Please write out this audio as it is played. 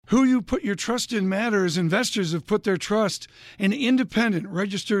Who you put your trust in matters. Investors have put their trust in independent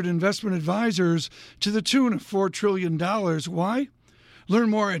registered investment advisors to the tune of $4 trillion. Why? Learn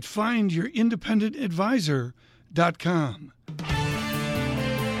more at findyourindependentadvisor.com.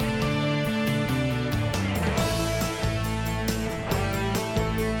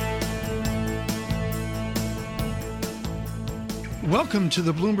 Welcome to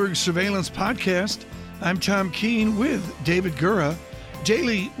the Bloomberg Surveillance Podcast. I'm Tom Keene with David Gura.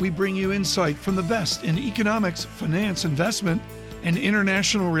 Daily, we bring you insight from the best in economics, finance, investment, and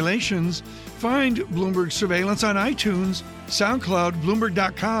international relations. Find Bloomberg Surveillance on iTunes, SoundCloud,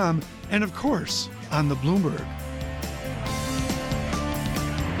 Bloomberg.com, and of course, on the Bloomberg.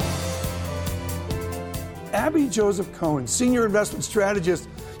 Abby Joseph Cohen, senior investment strategist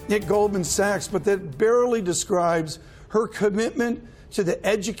at Goldman Sachs, but that barely describes her commitment to the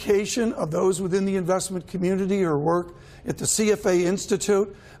education of those within the investment community, her work at the CFA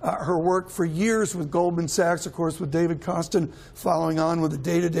Institute, her work for years with Goldman Sachs, of course, with David Costin, following on with the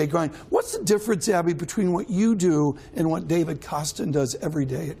day-to-day grind. What's the difference, Abby, between what you do and what David Costin does every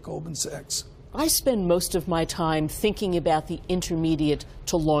day at Goldman Sachs? I spend most of my time thinking about the intermediate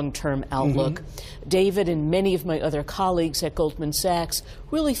to long-term outlook. David and many of my other colleagues at Goldman Sachs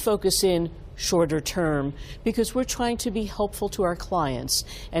really focus in shorter term because we're trying to be helpful to our clients.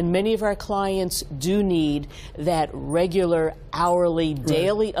 And many of our clients do need that regular, hourly,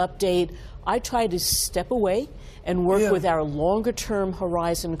 daily update. I try to step away and work with our longer-term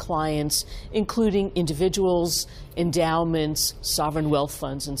horizon clients, including individuals, endowments, sovereign wealth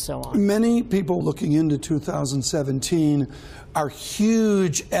funds, and so on. Many people looking into 2017 are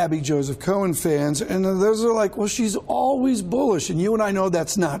huge Abby Joseph Cohen fans, and those are like, well, she's always bullish, and you and I know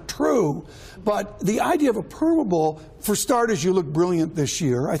that's not true. But the idea of a perma bull, for starters, you look brilliant this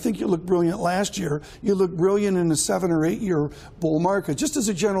year. I think you looked brilliant last year. You look brilliant in a 7 or 8 year bull market. Just as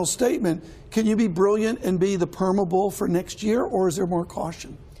a general statement, can you be brilliant and be the perma bull for next year, or is there more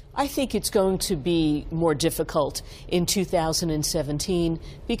caution? I think it's going to be more difficult in 2017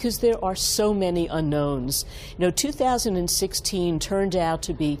 because there are so many unknowns. 2016 turned out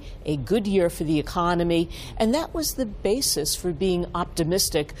to be a good year for the economy, and that was the basis for being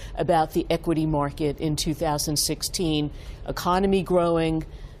optimistic about the equity market in 2016. Economy growing,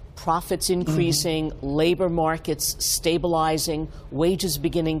 profits increasing, labor markets stabilizing, wages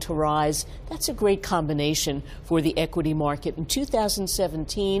beginning to rise. That's a great combination for the equity market. In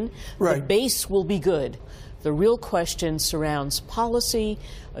 2017, the base will be good. The real question surrounds policy,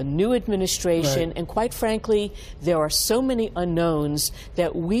 a new administration, and quite frankly, there are so many unknowns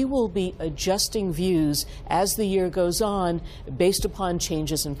that we will be adjusting views as the year goes on based upon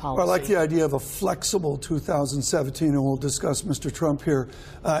changes in policy. I like the idea of a flexible 2017, and we'll discuss Mr. Trump here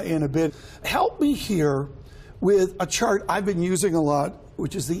in a bit. Help me here with a chart I've been using a lot,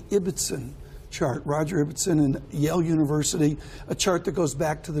 which is the Ibbotson chart. Roger Ibbotson in Yale University, a chart that goes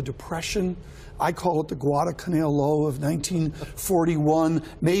back to the Depression. I call it the Guadalcanal low of 1941.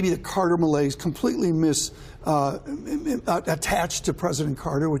 Maybe the Carter malaise, completely attached to President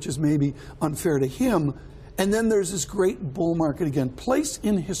Carter, which is maybe unfair to him. And then there's this great bull market again. Placed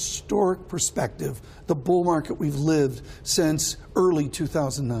in historic perspective, the bull market we've lived since early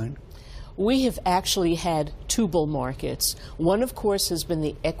 2009. We have actually had two bull markets. One, of course, has been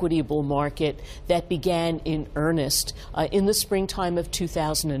the equity bull market that began in earnest in the springtime of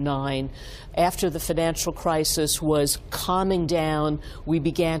 2009. After the financial crisis was calming down, we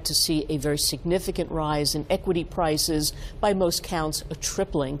began to see a very significant rise in equity prices, by most counts a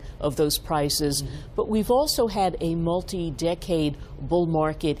tripling of those prices. But we've also had a multi-decade bull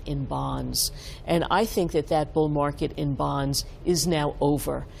market in bonds. And I think that that bull market in bonds is now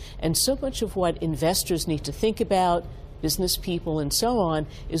over. And so much of what investors need to think about, business people and so on,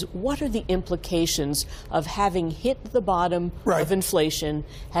 is what are the implications of having hit the bottom of inflation,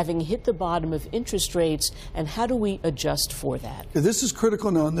 having hit the bottom of interest rates, and how do we adjust for that? This is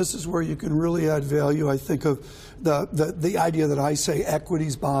critical now, and this is where you can really add value. I think of the idea that I say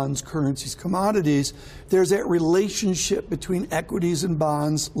equities, bonds, currencies, commodities. There's that relationship between equities and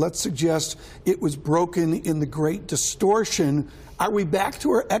bonds. Let's suggest it was broken in the Great Distortion. Are we back to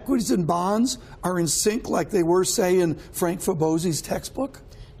where equities and bonds are in sync like they were, say, in Frank Fabozzi's textbook?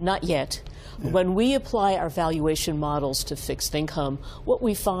 Not yet. When we apply our valuation models to fixed income, what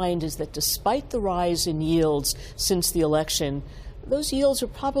we find is that despite the rise in yields since the election, those yields are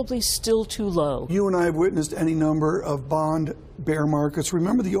probably still too low. You and I have witnessed any number of bond bear markets.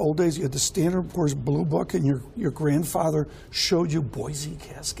 Remember the old days? You had the Standard & Poor's Blue Book, and your grandfather showed you Boise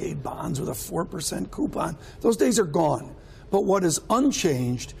Cascade bonds with a 4% coupon. Those days are gone. But what is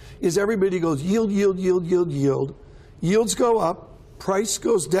unchanged is everybody goes yield, yield, yield, yield, yield. Yields go up, price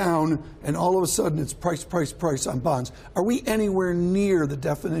goes down, and all of a sudden it's price, price, price on bonds. Are we anywhere near the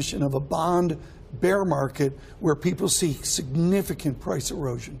definition of a bond bear market where people see significant price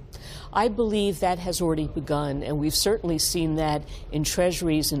erosion? I believe that has already begun, and we've certainly seen that in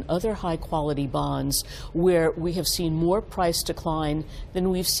treasuries and other high-quality bonds where we have seen more price decline than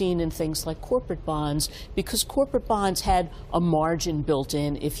we've seen in things like corporate bonds, because corporate bonds had a margin built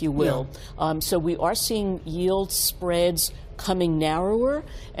in, if you will. Yeah. So we are seeing yield spreads coming narrower,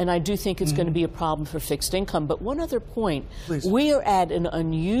 and I do think it's going to be a problem for fixed income. But one other point, please. We are at an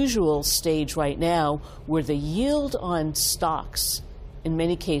unusual stage right now where the yield on stocks in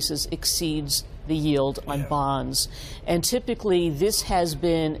many cases exceeds the yield on bonds. And typically this has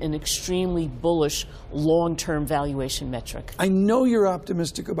been an extremely bullish long-term valuation metric. I know you're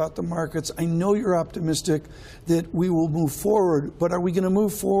optimistic about the markets. I know you're optimistic that we will move forward, but are we going to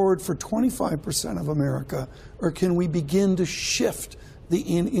move forward for 25% of America, or can we begin to shift the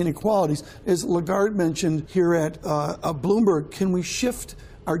inequalities? As Lagarde mentioned here at Bloomberg, can we shift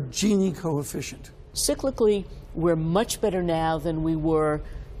our Gini coefficient? Cyclically, we're much better now than we were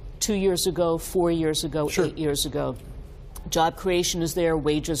 2 years ago, 4 years ago, Sure. 8 years ago. Job creation is there,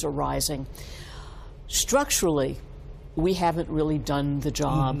 wages are rising. Structurally, we haven't really done the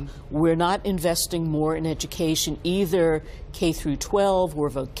job. We're not investing more in education, either K through 12 or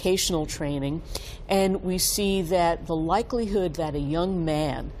vocational training, and we see that the likelihood that a young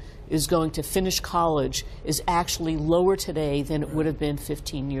man is going to finish college is actually lower today than it would have been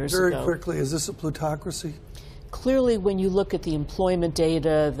 15 years ago. Very quickly, is this a plutocracy? Clearly, when you look at the employment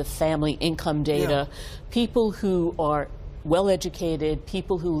data, the family income data, people who are well-educated,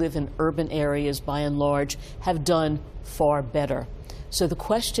 people who live in urban areas by and large, have done far better. So the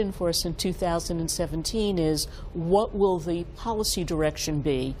question for us in 2017 is, what will the policy direction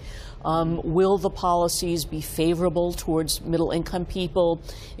be? Will the policies be favorable towards middle-income people,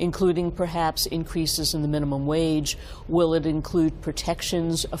 including perhaps increases in the minimum wage? Will it include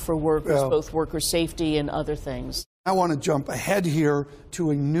protections for workers, both worker safety and other things? I want to jump ahead here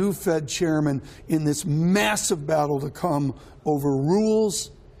to a new Fed chairman in this massive battle to come over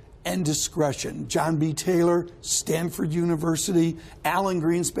rules and discretion. John B. Taylor, Stanford University, Alan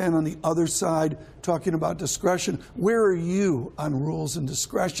Greenspan on the other side talking about discretion. Where are you on rules and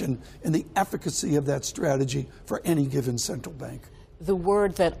discretion and the efficacy of that strategy for any given central bank? The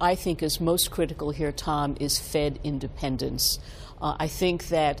word that I think is most critical here, Tom, is Fed independence. I think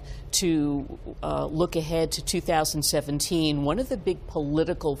that to look ahead to 2017, one of the big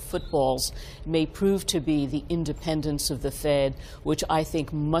political footballs may prove to be the independence of the Fed, which I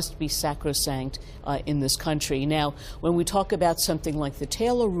think must be sacrosanct in this country. Now, when we talk about something like the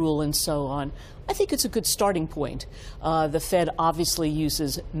Taylor rule and so on, I think it's a good starting point. The Fed obviously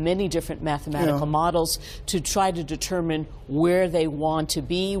uses many different mathematical models to try to determine where they want to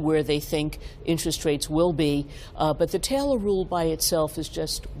be, where they think interest rates will be. But the Taylor rule by itself is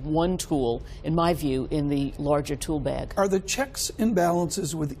just one tool, in my view, in the larger tool bag. Are the checks and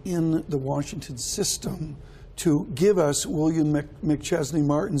balances within the Washington system to give us William McChesney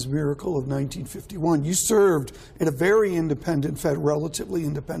Martin's miracle of 1951? You served at a very independent Fed, relatively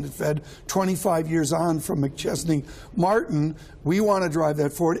independent Fed, 25 years on from McChesney Martin. We want to drive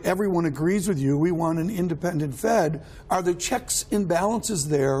that forward. Everyone agrees with you. We want an independent Fed. Are the checks and balances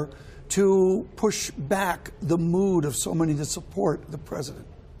there to push back the mood of so many to support the president?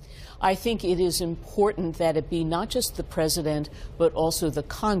 I think it is important that it be not just the president, but also the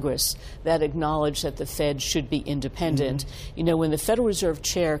Congress that acknowledge that the Fed should be independent. You know, when the Federal Reserve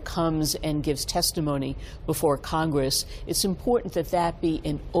Chair comes and gives testimony before Congress, it's important that that be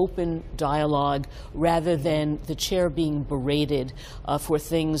an open dialogue rather than the chair being berated for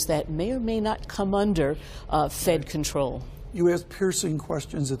things that may or may not come under Fed control. You asked piercing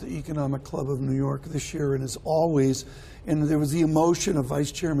questions at the Economic Club of New York this year, and as always, and there was the emotion of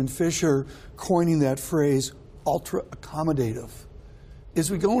Vice Chairman Fisher coining that phrase, ultra-accommodative.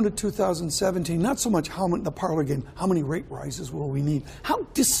 As we go into 2017, not so much how many, the parlor game, how many rate rises will we need? How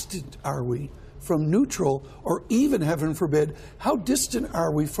distant are we from neutral, or even, heaven forbid, how distant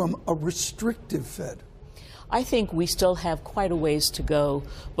are we from a restrictive Fed? I think we still have quite a ways to go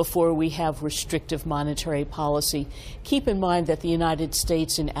before we have restrictive monetary policy. Keep in mind that the United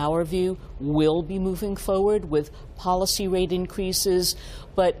States, in our view, will be moving forward with policy rate increases,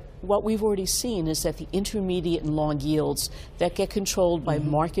 but what we've already seen is that the intermediate and long yields that get controlled by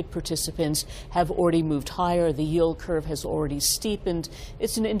market participants have already moved higher. The yield curve has already steepened.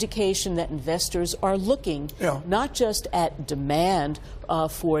 It's an indication that investors are looking not just at demand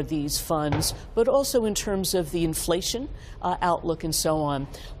for these funds, but also in terms of the inflation outlook and so on.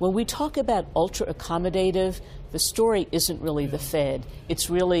 When we talk about ultra-accommodative, the story isn't really the Fed. It's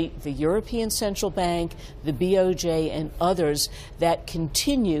really the European Central Bank, the BOJ, and others that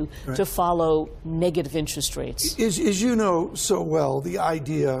continue to follow negative interest rates. As you know so well, the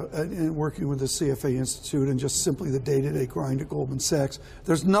idea in working with the CFA Institute and just simply the day-to-day grind at Goldman Sachs,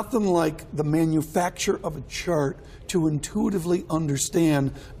 there's nothing like the manufacture of a chart to intuitively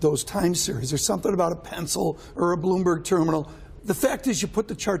understand those time series. There's something about a pencil or a Bloomberg terminal. The fact is, you put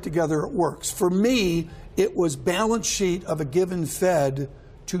the chart together, it works. For me, it was balance sheet of a given Fed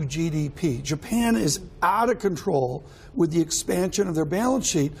to GDP. Japan is out of control with the expansion of their balance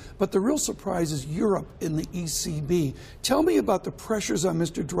sheet, but the real surprise is Europe in the ECB. Tell me about the pressures on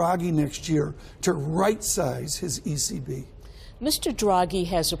Mr. Draghi next year to right-size his ECB. Mr. Draghi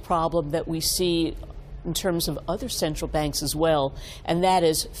has a problem that we see in terms of other central banks as well, and that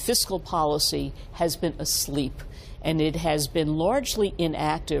is fiscal policy has been asleep. And it has been largely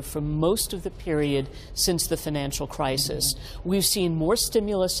inactive for most of the period since the financial crisis. We've seen more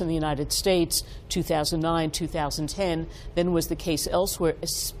stimulus in the United States, 2009, 2010, than was the case elsewhere,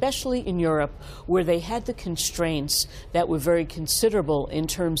 especially in Europe, where they had the constraints that were very considerable in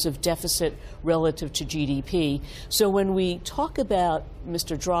terms of deficit relative to GDP. So when we talk about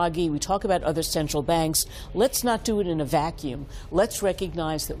Mr. Draghi, we talk about other central banks, let's not do it in a vacuum. Let's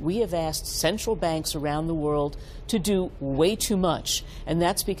recognize that we have asked central banks around the world to do way too much, and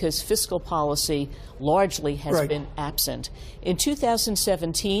that's because fiscal policy largely has been absent. In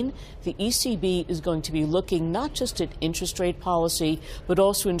 2017, the ECB is going to be looking not just at interest rate policy, but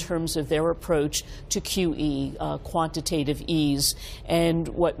also in terms of their approach to QE, quantitative ease. And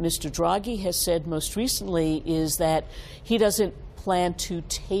what Mr. Draghi has said most recently is that he doesn't plan to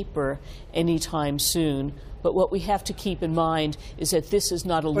taper anytime soon. But what we have to keep in mind is that this is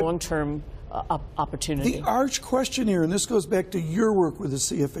not a long-term opportunity. The arch question here, and this goes back to your work with the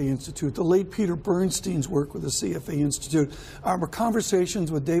CFA Institute, the late Peter Bernstein's work with the CFA Institute, our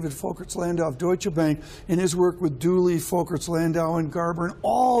conversations with David Folkerts-Landau of Deutsche Bank, and his work with Dooley, Folkerts-Landau, and Garber, and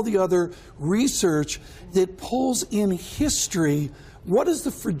all the other research that pulls in history. What is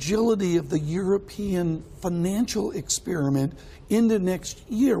the fragility of the European financial experiment into next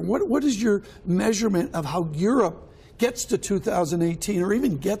year? What is your measurement of how Europe gets to 2018 or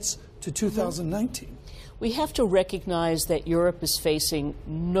even gets to 2019? We have to recognize that Europe is facing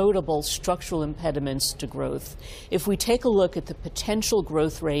notable structural impediments to growth. If we take a look at the potential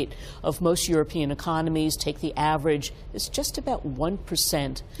growth rate of most European economies, take the average, it's just about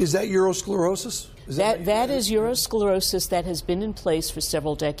 1%. Is that eurosclerosis? That is eurosclerosis that has been in place for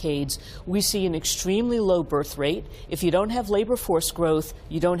several decades. We see an extremely low birth rate. If you don't have labor force growth,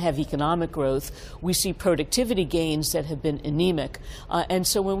 you don't have economic growth. We see productivity gains that have been anemic. And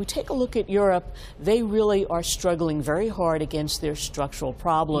so when we take a look at Europe, they really are struggling very hard against their structural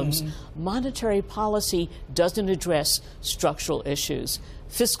problems. Monetary policy doesn't address structural issues.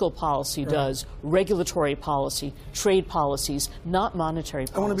 Fiscal policy does, regulatory policy, trade policies, not monetary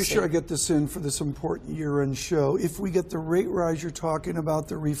policy. I want to be sure I get this in for this important year-end show. If we get the rate rise you're talking about,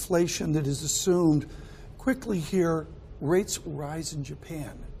 the reflation that is assumed, quickly here, rates rise in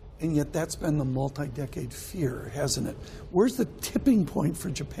Japan. And yet that's been the multi-decade fear, hasn't it? Where's the tipping point for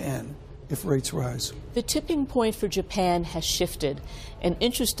Japan if rates rise? The tipping point for Japan has shifted. And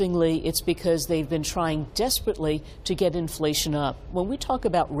interestingly, it's because they've been trying desperately to get inflation up. When we talk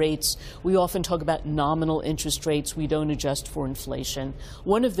about rates, we often talk about nominal interest rates. We don't adjust for inflation.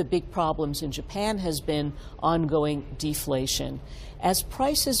 One of the big problems in Japan has been ongoing deflation. As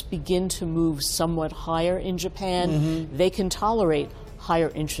prices begin to move somewhat higher in Japan, they can tolerate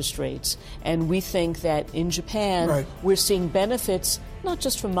higher interest rates. And we think that in Japan, we're seeing benefits not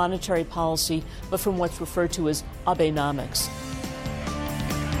just from monetary policy, but from what's referred to as Abenomics.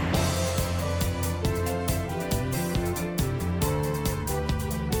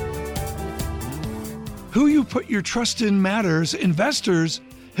 Who you put your trust in matters. Investors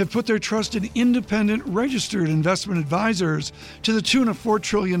have put their trust in independent, registered investment advisors to the tune of $4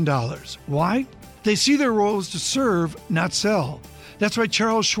 trillion. Why? They see their role as to serve, not sell. That's why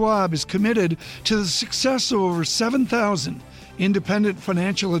Charles Schwab is committed to the success of over 7,000 independent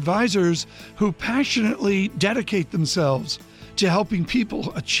financial advisors who passionately dedicate themselves to helping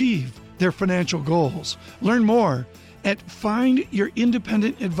people achieve their financial goals. Learn more at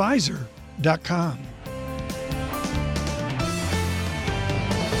findyourindependengadvisor.com.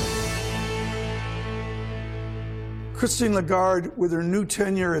 Christine Lagarde, with her new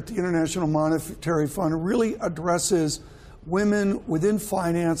tenure at the International Monetary Fund, really addresses women within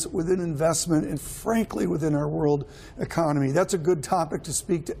finance, within investment, and frankly within our world economy. That's a good topic to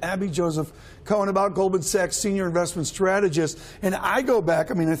speak to Abby Joseph Cohen about, Goldman Sachs Senior Investment Strategist. And I go back,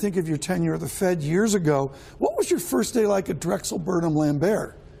 I think of your tenure at the Fed years ago. What was your first day like at Drexel Burnham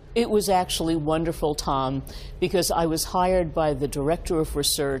Lambert? It was actually wonderful, Tom, because I was hired by the director of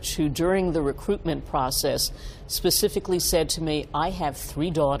research who, during the recruitment process, specifically said to me, I have 3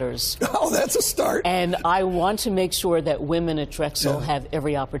 daughters. Oh, that's a start. And I want to make sure that women at Drexel have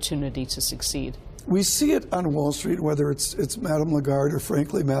every opportunity to succeed. We see it on Wall Street, whether it's Madame Lagarde or,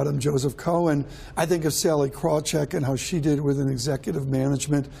 frankly, Madame Joseph Cohen. I think of Sally Krawcheck and how she did with an executive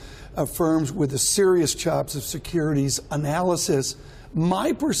management of firms with the serious chops of securities analysis.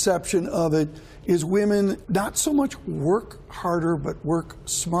 My perception of it is women not so much work harder, but work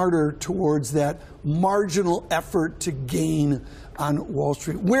smarter towards that marginal effort to gain on Wall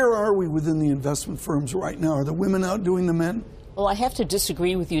Street. Where are we within the investment firms right now? Are the women outdoing the men? Well, I have to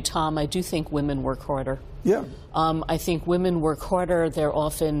disagree with you, Tom. I do think women work harder. Yeah. I think women work harder. They're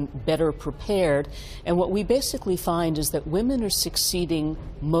often better prepared. And what we basically find is that women are succeeding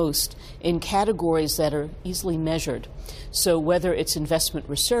most in categories that are easily measured. So whether it's investment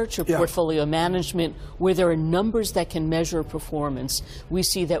research or portfolio management, where there are numbers that can measure performance, we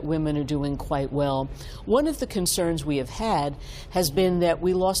see that women are doing quite well. One of the concerns we have had has been that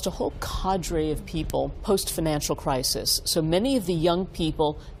we lost a whole cadre of people post-financial crisis. So many of the young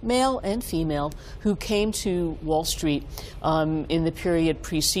people, male and female, who came to Wall Street in the period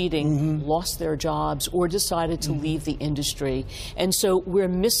preceding lost their jobs or decided to leave the industry. And so we're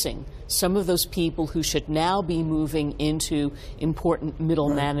missing some of those people who should now be moving into important middle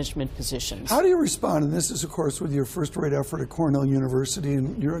management positions. How do you respond? And this is, of course, with your first-rate effort at Cornell University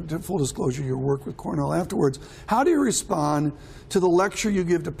and your full disclosure, your work with Cornell afterwards. How do you respond to the lecture you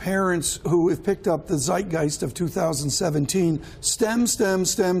give to parents who have picked up the zeitgeist of 2017, STEM, STEM,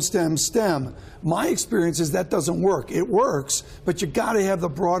 STEM, STEM, STEM? My experience is that doesn't work. It works, but you got to have the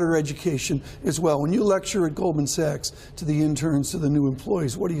broader education as well. When you lecture at Goldman Sachs to the interns, to the new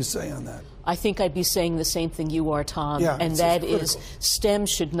employees, what do you say on that? I think I'd be saying the same thing you are, Tom, and that is STEM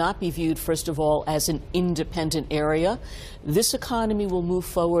should not be viewed, first of all, as an independent area. This economy will move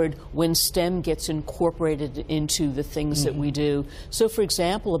forward when STEM gets incorporated into the things that we do. So, for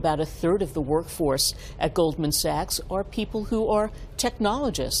example, about a third of the workforce at Goldman Sachs are people who are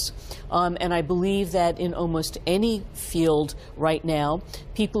technologists. And I believe that in almost any field right now,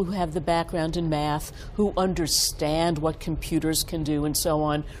 people who have the background in math, who understand what computers can do and so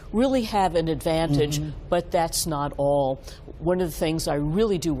on, really have an advantage, but that's not all. One of the things I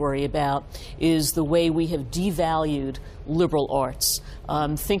really do worry about is the way we have devalued liberal arts.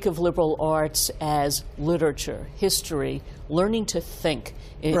 Think of liberal arts as literature, history, learning to think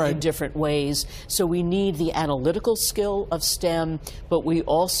in different ways. So we need the analytical skill of STEM, but we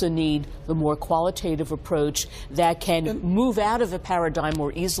also need the more qualitative approach that can move out of a paradigm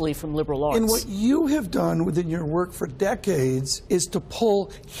more easily from liberal arts. And what you have done within your work for decades is to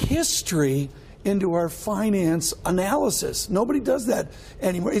pull history into our finance analysis. Nobody does that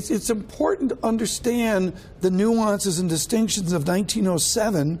anymore. It's important to understand the nuances and distinctions of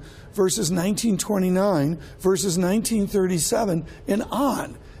 1907 versus 1929 versus 1937 and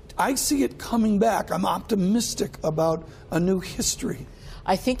on. I see it coming back. I'm optimistic about a new history.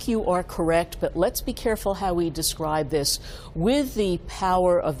 I think you are correct, but let's be careful how we describe this. With the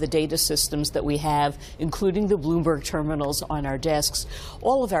power of the data systems that we have, including the Bloomberg terminals on our desks,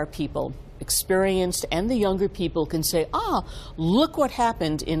 all of our people, experienced and the younger people, can say, look what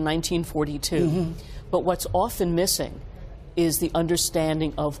happened in 1942. But what's often missing is the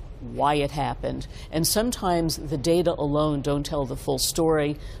understanding of why it happened. And sometimes the data alone don't tell the full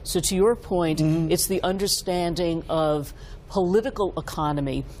story. So to your point, it's the understanding of political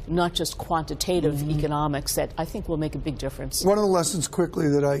economy, not just quantitative economics, that I think will make a big difference. One of the lessons quickly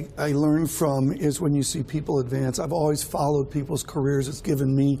that I learned from is when you see people advance. I've always followed people's careers. It's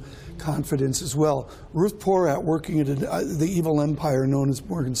given me confidence as well. Ruth Porat, working at the evil empire known as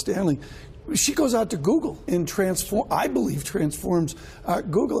Morgan Stanley, she goes out to Google and I believe transforms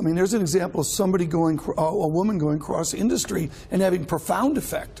Google. I mean, there's an example of somebody a woman going cross industry and having profound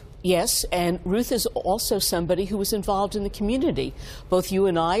effect. Yes, and Ruth is also somebody who was involved in the community. Both you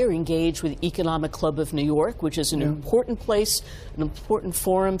and I are engaged with Economic Club of New York, which is an important place, an important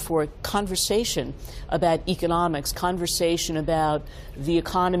forum for conversation about economics, conversation about the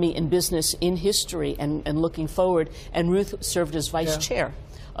economy and business in history and looking forward. And Ruth served as vice chair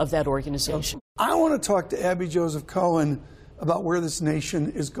of that organization. I want to talk to Abby Joseph Cohen about where this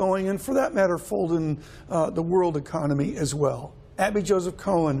nation is going, and for that matter, fold in the world economy as well. Abby Joseph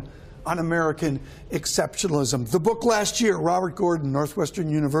Cohen, on American exceptionalism. The book last year, Robert Gordon, Northwestern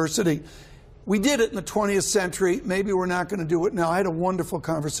University. We did it in the 20th century. Maybe we're not going to do it now. I had a wonderful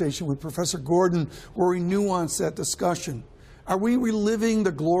conversation with Professor Gordon where we nuanced that discussion. Are we reliving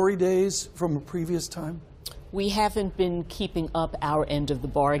the glory days from a previous time? We haven't been keeping up our end of the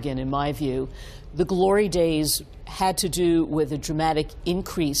bargain, in my view. The glory days had to do with a dramatic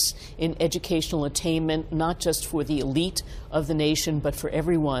increase in educational attainment, not just for the elite of the nation, but for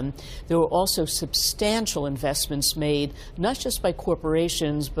everyone. There were also substantial investments made, not just by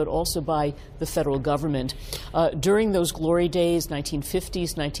corporations, but also by the federal government. During those glory days,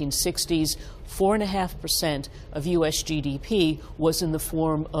 1950s, 1960s, 4.5% of U.S. GDP was in the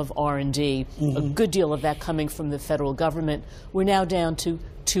form of R&D. A good deal of that coming from the federal government. We're now down to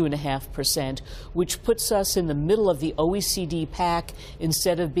 2.5%, which puts us in the middle of the OECD pack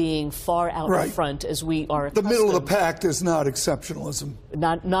instead of being far out in front as we are accustomed. The middle of the pack is not exceptionalism.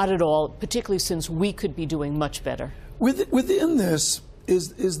 Not at all, particularly since we could be doing much better. Within this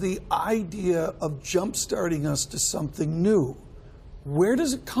is the idea of jump-starting us to something new. Where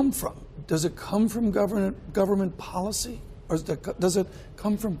does it come from? Does it come from government policy, or does it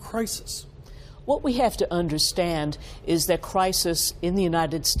come from crisis? What we have to understand is that crisis in the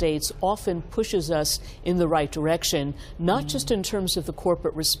United States often pushes us in the right direction, not just in terms of the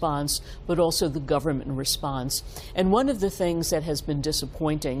corporate response, but also the government response. And one of the things that has been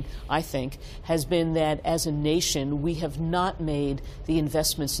disappointing, I think, has been that as a nation, we have not made the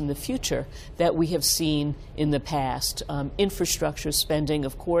investments in the future that we have seen in the past. Infrastructure spending,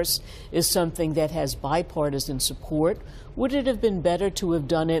 of course, is something that has bipartisan support. Would it have been better to have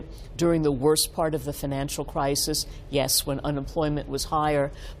done it during the worst part of the financial crisis? Yes, when unemployment was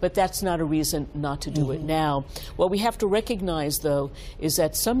higher, but that's not a reason not to do it now. What we have to recognize, though, is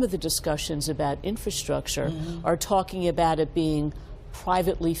that some of the discussions about infrastructure are talking about it being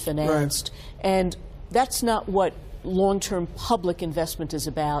privately financed, and that's not what long-term public investment is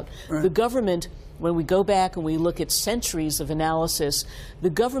about. The government, when we go back and we look at centuries of analysis, the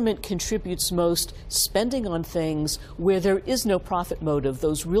government contributes most spending on things where there is no profit motive,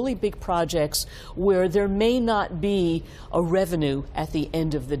 those really big projects where there may not be a revenue at the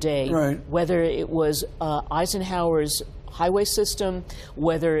end of the day. Whether it was Eisenhower's highway system,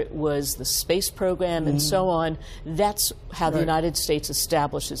 whether it was the space program and so on, that's how the United States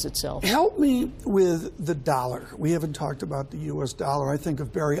establishes itself. Help me with the dollar. We haven't talked about the U.S. dollar. I think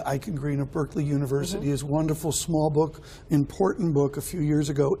of Barry Eichengreen of Berkeley University, his wonderful small book, important book a few years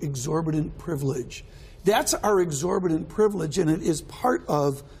ago, Exorbitant Privilege. That's our exorbitant privilege, and it is part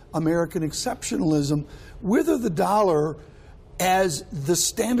of American exceptionalism. Whether the dollar as the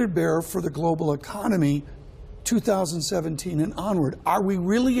standard bearer for the global economy 2017 and onward. Are we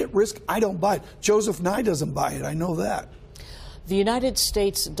really at risk? I don't buy it. Joseph Nye doesn't buy it. I know that. The United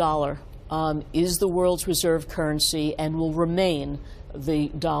States dollar is the world's reserve currency and will remain the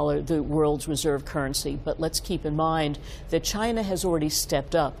dollar, the world's reserve currency. But let's keep in mind that China has already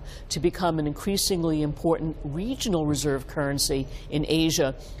stepped up to become an increasingly important regional reserve currency in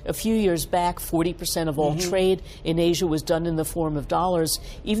Asia. A few years back, 40% of all trade in Asia was done in the form of dollars,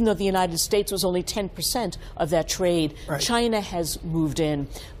 even though the United States was only 10% of that trade. China has moved in.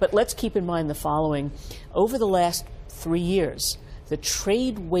 But let's keep in mind the following. Over the last 3 years, the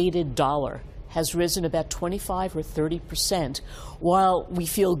trade-weighted dollar has risen about 25 or 30%. While we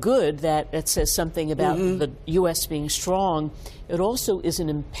feel good that it says something about the U.S. being strong, it also is an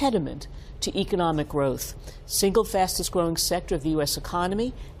impediment to economic growth. Single fastest growing sector of the U.S.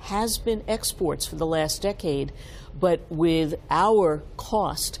 economy has been exports for the last decade, but with our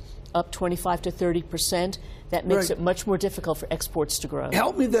cost up 25 to 30%, that makes it much more difficult for exports to grow.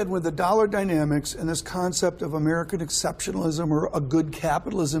 Help me then with the dollar dynamics and this concept of American exceptionalism, or a good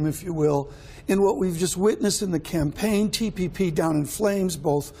capitalism, if you will, in what we've just witnessed in the campaign, TPP down in flames,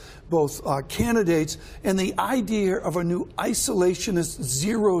 both candidates, and the idea of a new isolationist,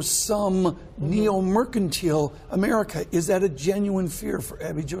 zero-sum, neo-mercantile America. Is that a genuine fear for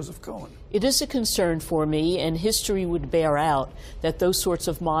Abby Joseph Cohen? It is a concern for me, and history would bear out that those sorts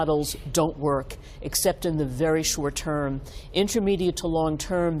of models don't work, except in the very short term. Intermediate to long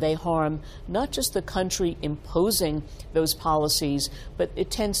term, they harm not just the country imposing those policies, but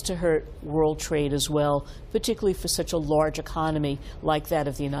it tends to hurt world trade as well, particularly for such a large economy like that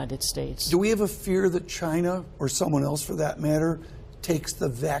of the United States. Do we have a fear that China, or someone else for that matter, takes the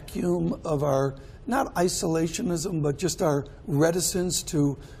vacuum of our, not isolationism, but just our reticence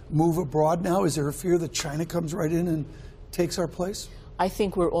to move abroad now? Is there a fear that China comes right in and takes our place? I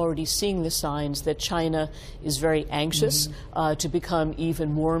think we're already seeing the signs that China is very anxious to become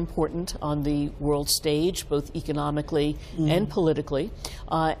even more important on the world stage, both economically and politically.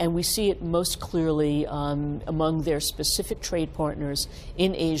 And we see it most clearly among their specific trade partners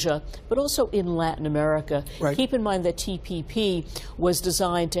in Asia, but also in Latin America. Right. Keep in mind that TPP was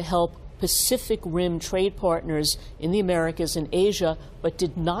designed to help Pacific Rim trade partners in the Americas and Asia, but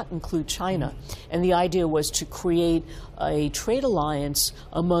did not include China. And the idea was to create a trade alliance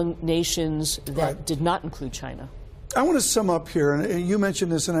among nations that did not include China. I want to sum up here, and you mentioned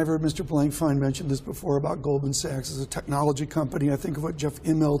this, and I've heard Mr. Blankfein mention this before about Goldman Sachs as a technology company. I think of what Jeff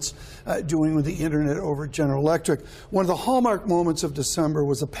Immelt's doing with the internet over at General Electric. One of the hallmark moments of December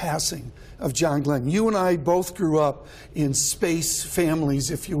was the passing of John Glenn. You and I both grew up in space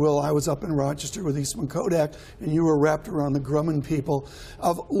families, if you will. I was up in Rochester with Eastman Kodak, and you were wrapped around the Grumman people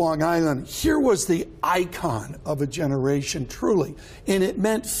of Long Island. Here was the icon of a generation, truly, and it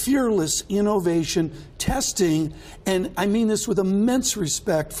meant fearless innovation, testing, and I mean this with immense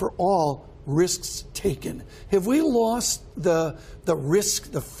respect for all risks taken. Have we lost the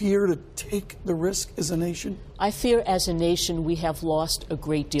risk, the fear to take the risk as a nation? I fear as a nation we have lost a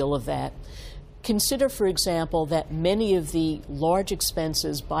great deal of that. Consider, for example, that many of the large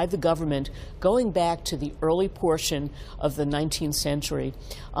expenses by the government going back to the early portion of the 19th century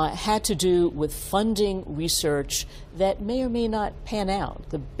had to do with funding research that may or may not pan out,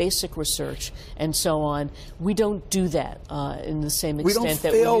 the basic research and so on. We don't do that in the same extent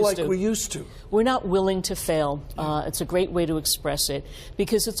that we used to. We don't fail like we used to. We're not willing to fail. It's a great way to express it,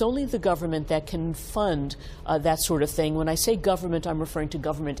 because it's only the government that can fund that sort of thing. When I say government, I'm referring to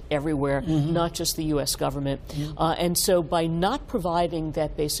government everywhere, not just the U.S. government. And so by not providing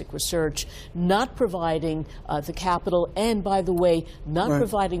that basic research, not providing the capital, and by the way, not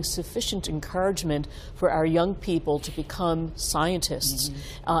providing sufficient encouragement for our young people to become scientists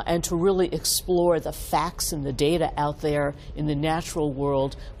and to really explore the facts and the data out there in the natural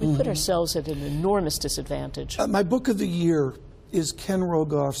world, we put ourselves at an enormous disadvantage. My book of the year is Ken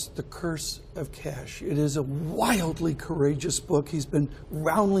Rogoff's The Curse of Cash. It is a wildly courageous book. He's been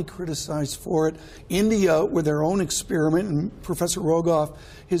roundly criticized for it. India, with their own experiment, and Professor Rogoff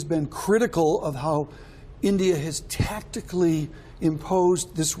has been critical of how India has tactically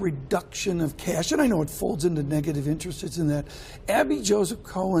imposed this reduction of cash. And I know it folds into negative interests in that. Abby Joseph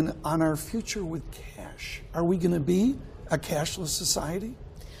Cohen, on our future with cash, are we going to be a cashless society?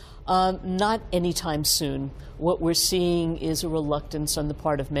 Not anytime soon. What we're seeing is a reluctance on the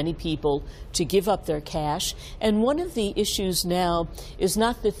part of many people to give up their cash. And one of the issues now is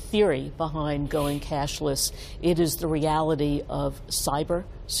not the theory behind going cashless. It is the reality of cyber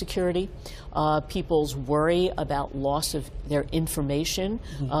security, people's worry about loss of their information,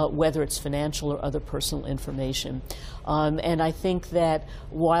 whether it's financial or other personal information. And I think that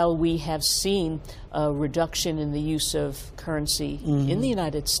while we have seen a reduction in the use of currency in the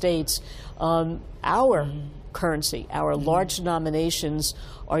United States, our currency, our large denominations,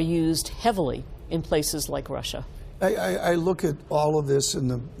 are used heavily in places like Russia. I look at all of this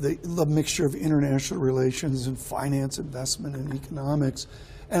and the mixture of international relations and finance, investment, and economics.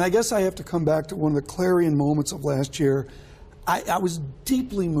 And I guess I have to come back to one of the clarion moments of last year. I was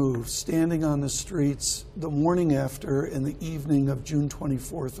deeply moved standing on the streets the morning after and the evening of June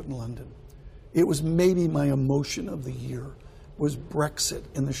 24th in London. It was maybe my emotion of the year, was Brexit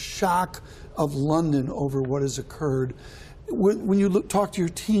and the shock of London over what has occurred. When you talk to your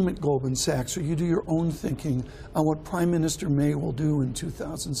team at Goldman Sachs, or you do your own thinking on what Prime Minister May will do in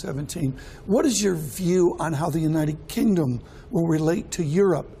 2017, what is your view on how the United Kingdom will relate to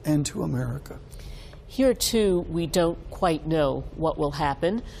Europe and to America? Here, too, we don't quite know what will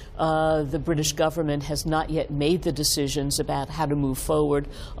happen. The British government has not yet made the decisions about how to move forward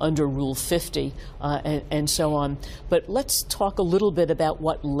under Rule 50 and so on. But let's talk a little bit about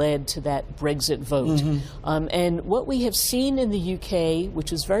what led to that Brexit vote. And what we have seen in the UK,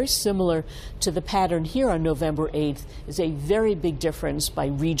 which is very similar to the pattern here on November 8th, is a very big difference by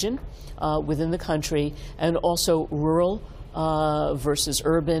region within the country, and also rural versus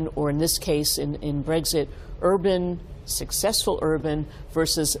urban, or in this case, in Brexit, urban, successful urban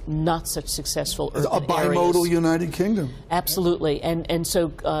versus not such successful urban areas. A bimodal United Kingdom. Absolutely. And so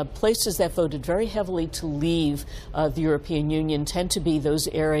places that voted very heavily to leave the European Union tend to be those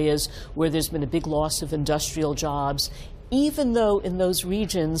areas where there's been a big loss of industrial jobs, even though in those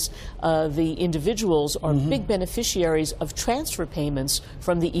regions the individuals are big beneficiaries of transfer payments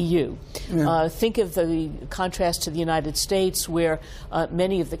from the EU. Yeah. Think of the contrast to the United States, where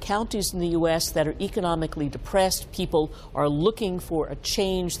many of the counties in the U.S. that are economically depressed, people are looking for a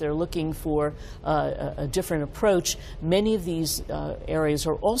change, they're looking for a different approach. Many of these areas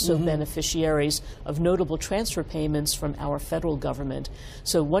are also beneficiaries of notable transfer payments from our federal government.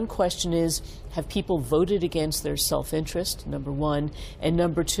 So one question is, have people voted against their self-interest, number one? And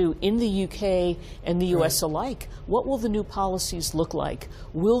number two, in the UK and the US alike, what will the new policies look like?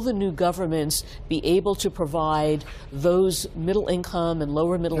 Will the new governments be able to provide those middle income and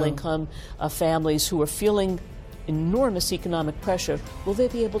lower middle income families who are feeling enormous economic pressure, will they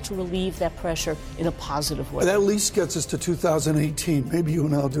be able to relieve that pressure in a positive way? That at least gets us to 2018. Maybe you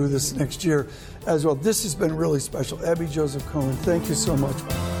and I'll do this next year as well. This has been really special. Abby Joseph Cohen, thank you so much.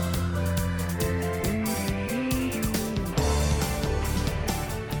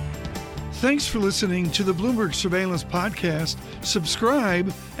 Thanks for listening to the Bloomberg Surveillance Podcast.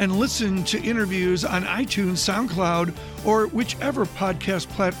 Subscribe and listen to interviews on iTunes, SoundCloud, or whichever podcast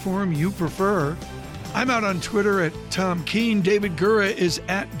platform you prefer. I'm out on Twitter at Tom Keene. David Gura is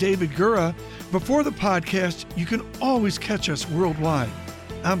at David Gura. Before the podcast, you can always catch us worldwide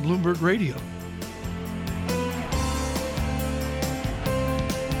on Bloomberg Radio.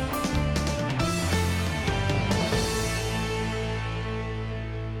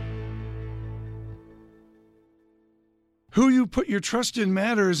 Who you put your trust in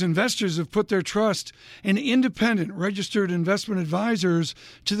matters. Investors have put their trust in independent registered investment advisors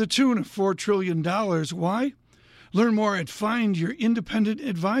to the tune of $4 trillion. Why? Learn more at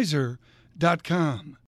findyourindependengadvisor.com.